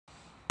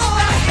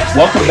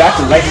Welcome back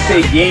to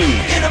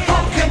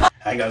LyfeOfTayGaming.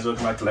 Hi guys,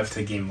 welcome back to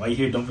LyfeOfTayGaming. While you're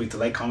here, don't forget to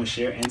like, comment,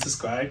 share, and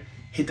subscribe.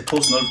 Hit the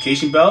post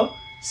notification bell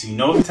so you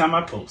know every time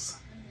I post.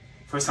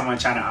 First time on my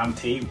channel, I'm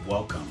Tay.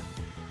 Welcome.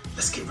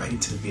 Let's get right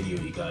into the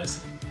video, you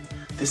guys.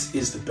 This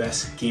is the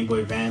best Game Boy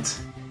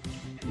Advance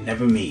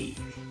never made.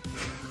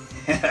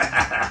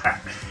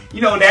 You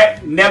know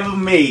that? Never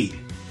made.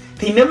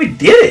 They never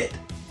did it.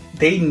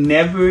 They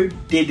never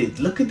did it.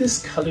 Look at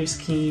this color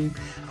scheme.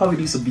 I'll probably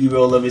do some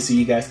B-roll of it so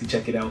you guys can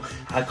check it out.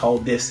 I call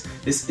this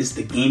is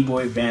the Game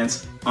Boy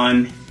Advance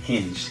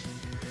Unhinged.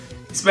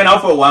 It's been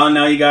out for a while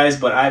now, you guys,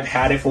 but I've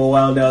had it for a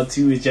while now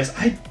too. It's just,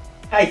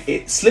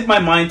 it slipped my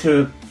mind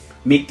to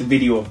make the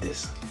video of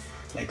this.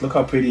 Like, look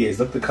how pretty it is.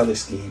 Look at the color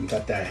scheme.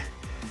 Got that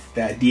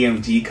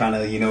DMG kind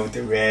of, you know, with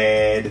the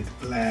red,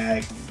 the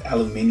black,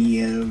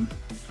 aluminium.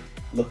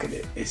 Look at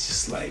it. It's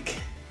just like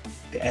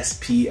the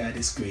SP at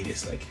its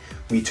greatest. Like,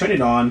 when you turn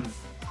it on,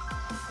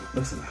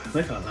 listen,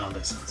 look how loud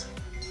that sounds.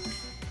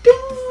 Ding,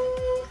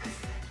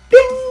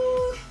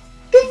 ding,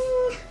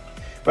 ding.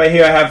 Right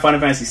here I have Final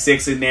Fantasy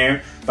VI in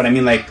there, but I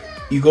mean, like,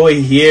 you go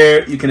in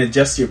here, you can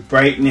adjust your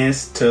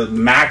brightness to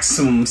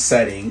maximum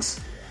settings.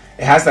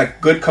 It has that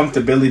good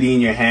comfortability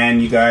in your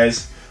hand, you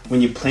guys.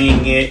 When you're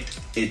playing it,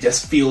 it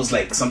just feels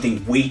like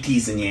something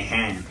weighty's in your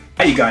hand.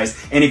 Hi, you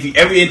guys, and if you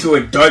ever into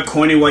a dark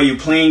corner while you're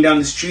playing down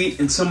the street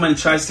and someone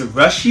tries to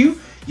rush you,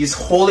 you just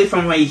hold it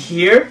from right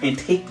here and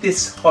take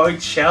this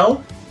hard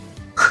shell,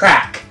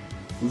 crack,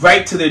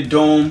 right to the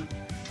dome.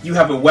 You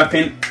have a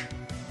weapon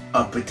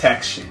of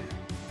protection,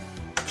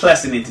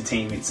 plus an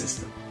entertainment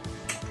system.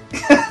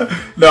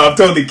 No, I'm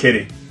totally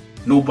kidding.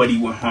 Nobody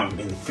was harmed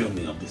in the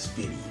filming of this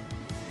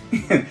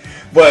video.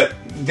 But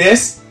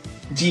this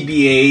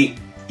GBA,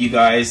 you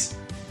guys,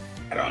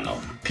 I don't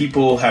know.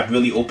 People have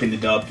really opened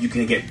it up. You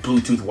can get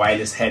Bluetooth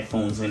wireless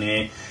headphones in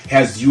it. It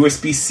has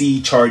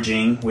USB-C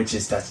charging, which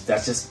is that's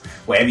just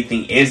where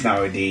everything is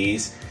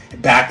nowadays.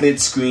 Backlit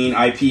screen,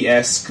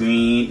 IPS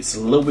screen. It's a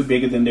little bit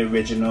bigger than the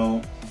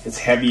original. It's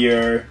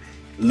heavier.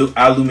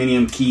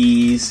 Aluminum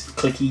keys,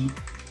 clicky.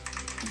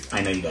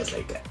 I know you guys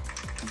like that.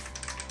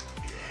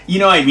 You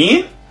know what I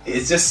mean?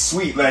 It's just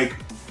sweet. Like,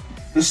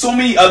 there's so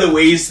many other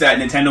ways that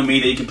Nintendo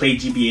made that you can play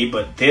GBA,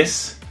 but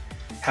this,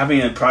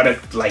 having a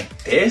product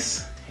like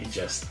this, it's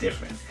just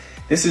different.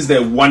 This is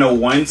the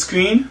 101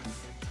 screen,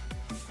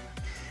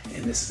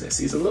 and this is it.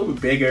 See, it's a little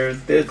bit bigger.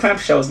 The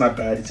clamshell is not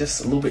bad. It's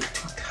just a little bit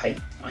too tight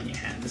on your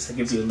hand. This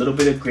gives you a little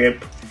bit of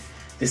grip.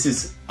 This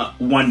is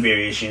one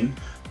variation.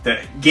 The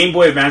Game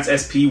Boy Advance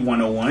SP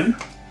 101.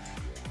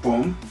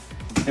 Boom.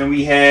 Then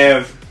we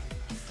have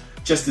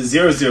just the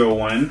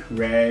 001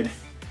 red.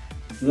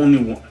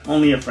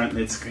 Only a front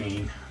lid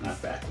screen, not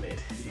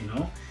backlit. You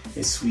know,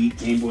 it's sweet.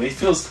 Game Boy. It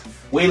feels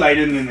way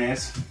lighter than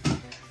this.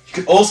 You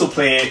could also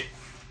play it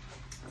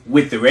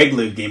with the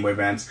regular Game Boy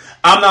Advance.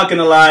 I'm not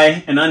gonna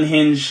lie, an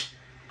Unhinged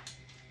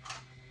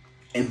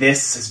and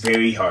this is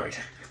very hard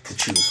to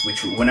choose.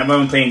 Whenever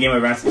I'm playing Game Boy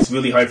Advance, it's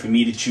really hard for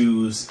me to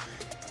choose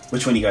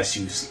which one you guys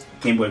choose.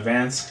 Game Boy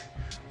Advance,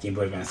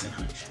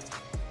 Unhinged.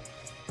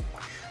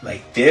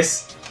 Like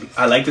this,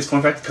 I like this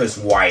form factor because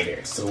it's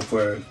wider. So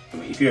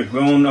if you're a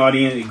grown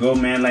audience, a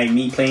grown man like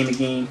me playing the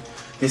game,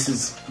 this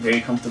is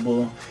very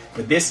comfortable.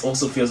 But this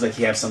also feels like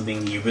you have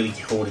something, you're really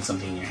holding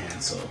something in your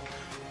hand. So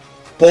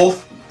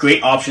both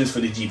great options for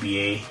the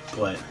GBA,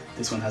 but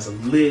this one has a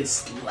little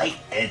slight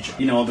edge.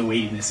 You know, all the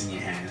weightiness in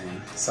your hand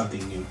and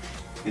something new.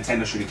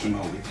 Nintendo should have came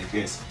out with like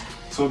this.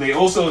 So they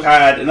also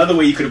had another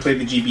way you could have played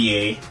the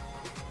GBA.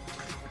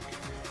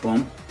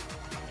 Boom.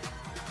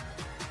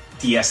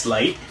 DS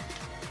Lite.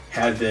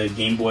 Had the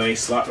Game Boy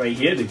slot right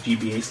here, the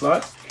GBA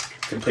slot.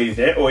 You could play it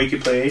there, or you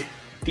could play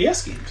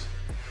DS games.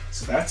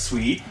 So that's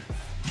sweet.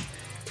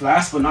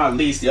 Last but not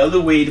least, the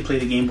other way to play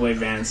the Game Boy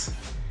Advance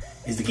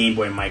is the Game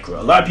Boy Micro.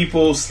 A lot of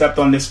people slept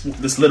on this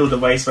little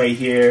device right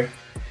here.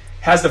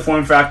 Has the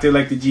form factor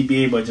like the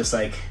GBA, but just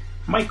like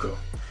micro.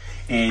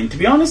 And to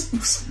be honest,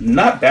 it's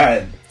not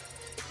bad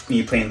when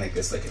you're playing like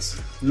this. Like,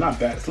 it's not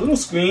bad. It's a little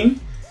screen.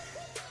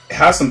 It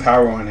has some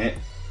power on it.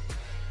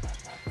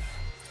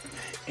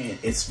 And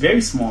it's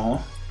very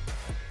small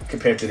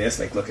compared to this.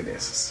 Like, look at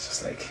this. It's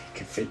just like, it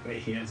can fit right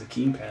here as a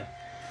keypad.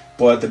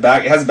 But it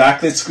has a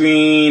backlit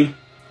screen.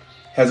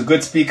 Has a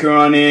good speaker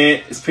on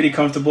it. It's pretty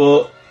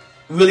comfortable.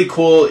 Really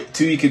cool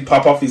too. You could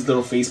pop off these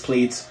little face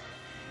plates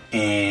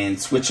and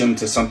switch them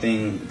to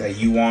something that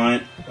you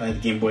want. The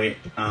Game Boy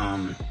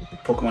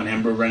Pokemon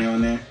Ember running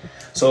on there.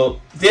 So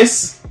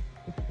this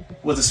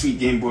was a sweet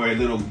Game Boy,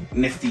 little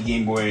nifty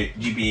Game Boy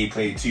GBA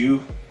player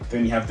too.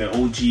 Then you have the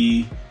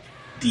OG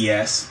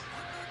DS.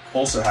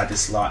 Also had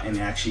this slot and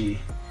it actually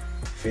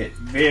fit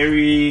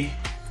very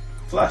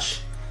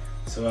flush.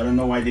 So I don't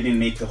know why they didn't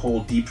make the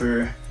hole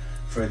deeper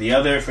for the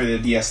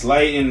DS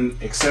Lite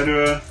and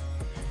etc.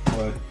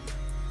 But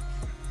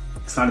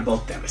it's not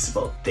about them, it's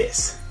about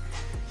this.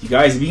 You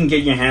guys, if you can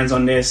get your hands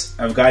on this,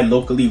 I have a guy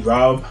locally,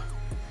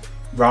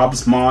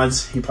 Rob's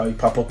Mods. He'll probably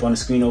pop up on the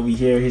screen over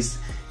here. His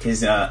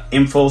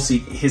info, so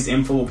his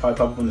info will probably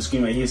pop up on the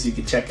screen right here, so you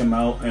can check him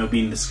out. It'll be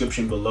in the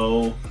description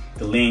below,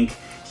 the link.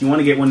 If you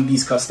want to get one of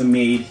these custom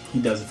made, he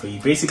does it for you.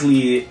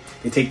 Basically,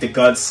 they take the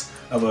guts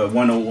of a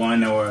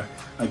 101 or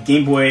a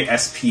Game Boy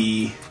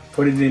SP,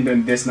 put it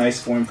in this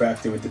nice form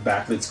factor with the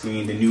backlit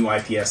screen, the new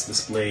IPS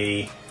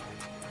display.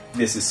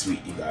 This is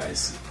sweet, you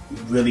guys.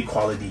 Really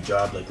quality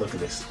job. Like, look at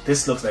this.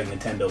 This looks like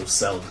Nintendo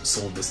sold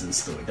this in the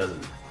store,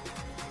 doesn't it?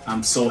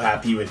 I'm so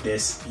happy with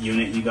this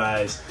unit, you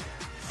guys.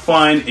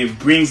 Fun. It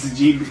brings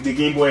the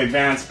Game Boy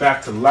Advance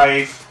back to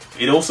life.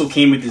 It also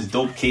came with this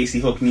dope case he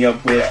hooked me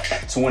up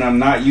with, so when I'm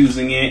not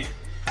using it,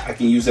 I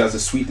can use it as a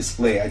sweet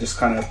display. I just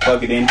kind of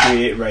plug it into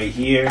it right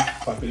here,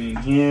 pop it in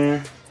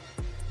here,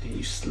 then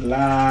you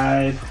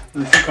slide.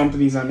 There's a few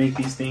companies that make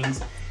these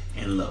things,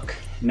 and look,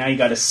 now you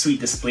got a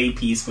sweet display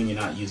piece when you're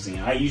not using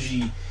it. I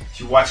usually, if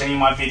you watch any of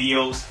my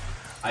videos,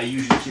 I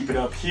usually keep it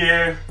up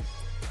here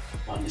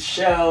on the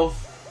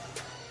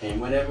shelf,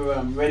 and whenever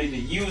I'm ready to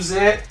use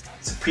it,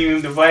 it's a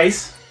premium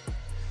device.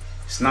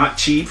 It's not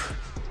cheap,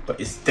 but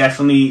it's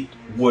definitely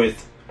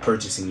worth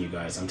purchasing, you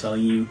guys. I'm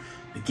telling you,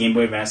 the Game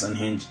Boy Advance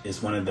Unhinged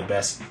is one of the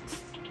best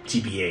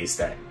GBAs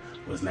that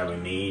was never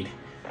made.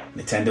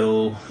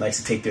 Nintendo likes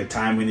to take their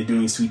time when they're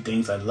doing sweet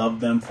things. I love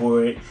them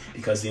for it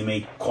because they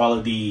make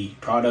quality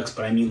products.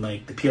 But I mean,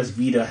 like, the PS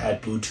Vita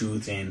had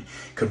Bluetooth and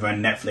could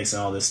run Netflix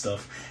and all this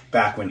stuff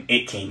back when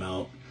it came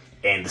out,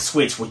 and the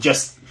Switch we're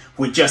just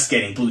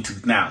getting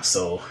Bluetooth now.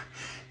 So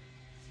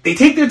they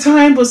take their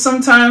time, but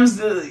sometimes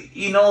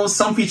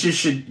some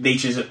features they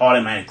should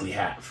automatically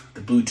have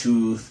the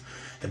Bluetooth,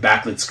 the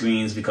backlit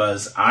screens,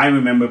 because I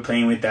remember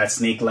playing with that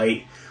Snake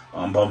Light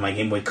on both my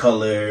Game Boy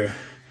Color,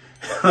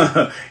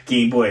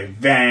 Game Boy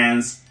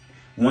Advance.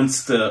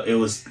 Once the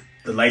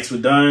lights were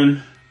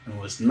done, it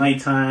was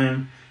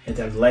nighttime, you had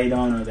to have the light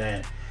on or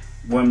that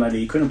warm light,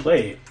 you couldn't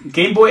play it.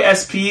 Game Boy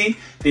SP,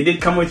 they did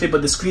come with it,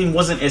 but the screen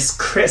wasn't as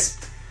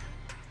crisp.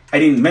 I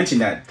didn't mention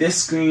that.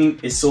 This screen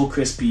is so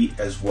crispy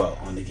as well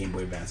on the Game Boy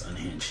Advance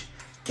Unhinged.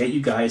 Get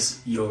you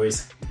guys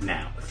yours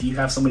now. If you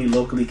have somebody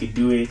locally could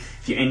do it,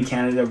 if you're in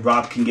Canada,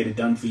 Rob can get it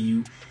done for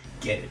you.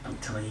 Get it. I'm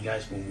telling you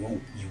guys, you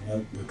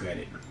won't regret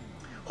it.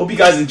 Hope you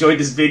guys enjoyed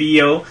this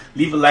video.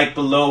 Leave a like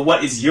below.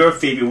 What is your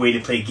favorite way to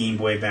play Game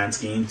Boy Advance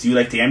games? Do you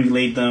like to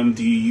emulate them?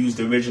 Do you use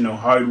the original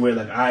hardware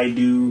like I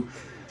do?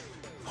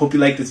 Hope you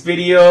like this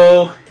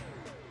video.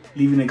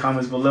 Leave it in the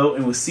comments below,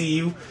 and we'll see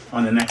you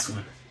on the next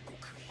one.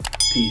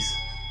 Peace.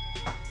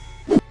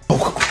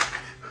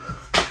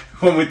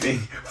 One more thing.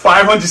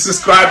 500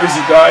 subscribers,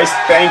 you guys.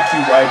 Thank you.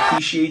 I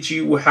appreciate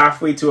you. We're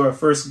halfway to our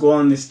first goal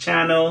on this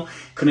channel.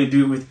 Couldn't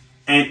do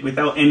it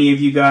without any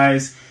of you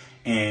guys.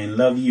 And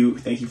love you.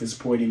 Thank you for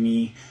supporting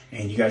me.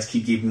 And you guys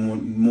keep giving me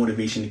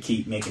motivation to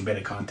keep making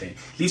better content.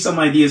 Leave some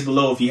ideas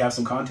below if you have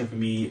some content for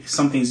me.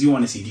 Some things you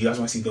want to see. Do you guys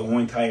want to see the whole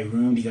entire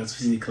room? Do you guys want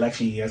to see the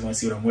collection? Do you guys want to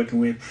see what I'm working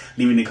with?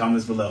 Leave it in the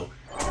comments below.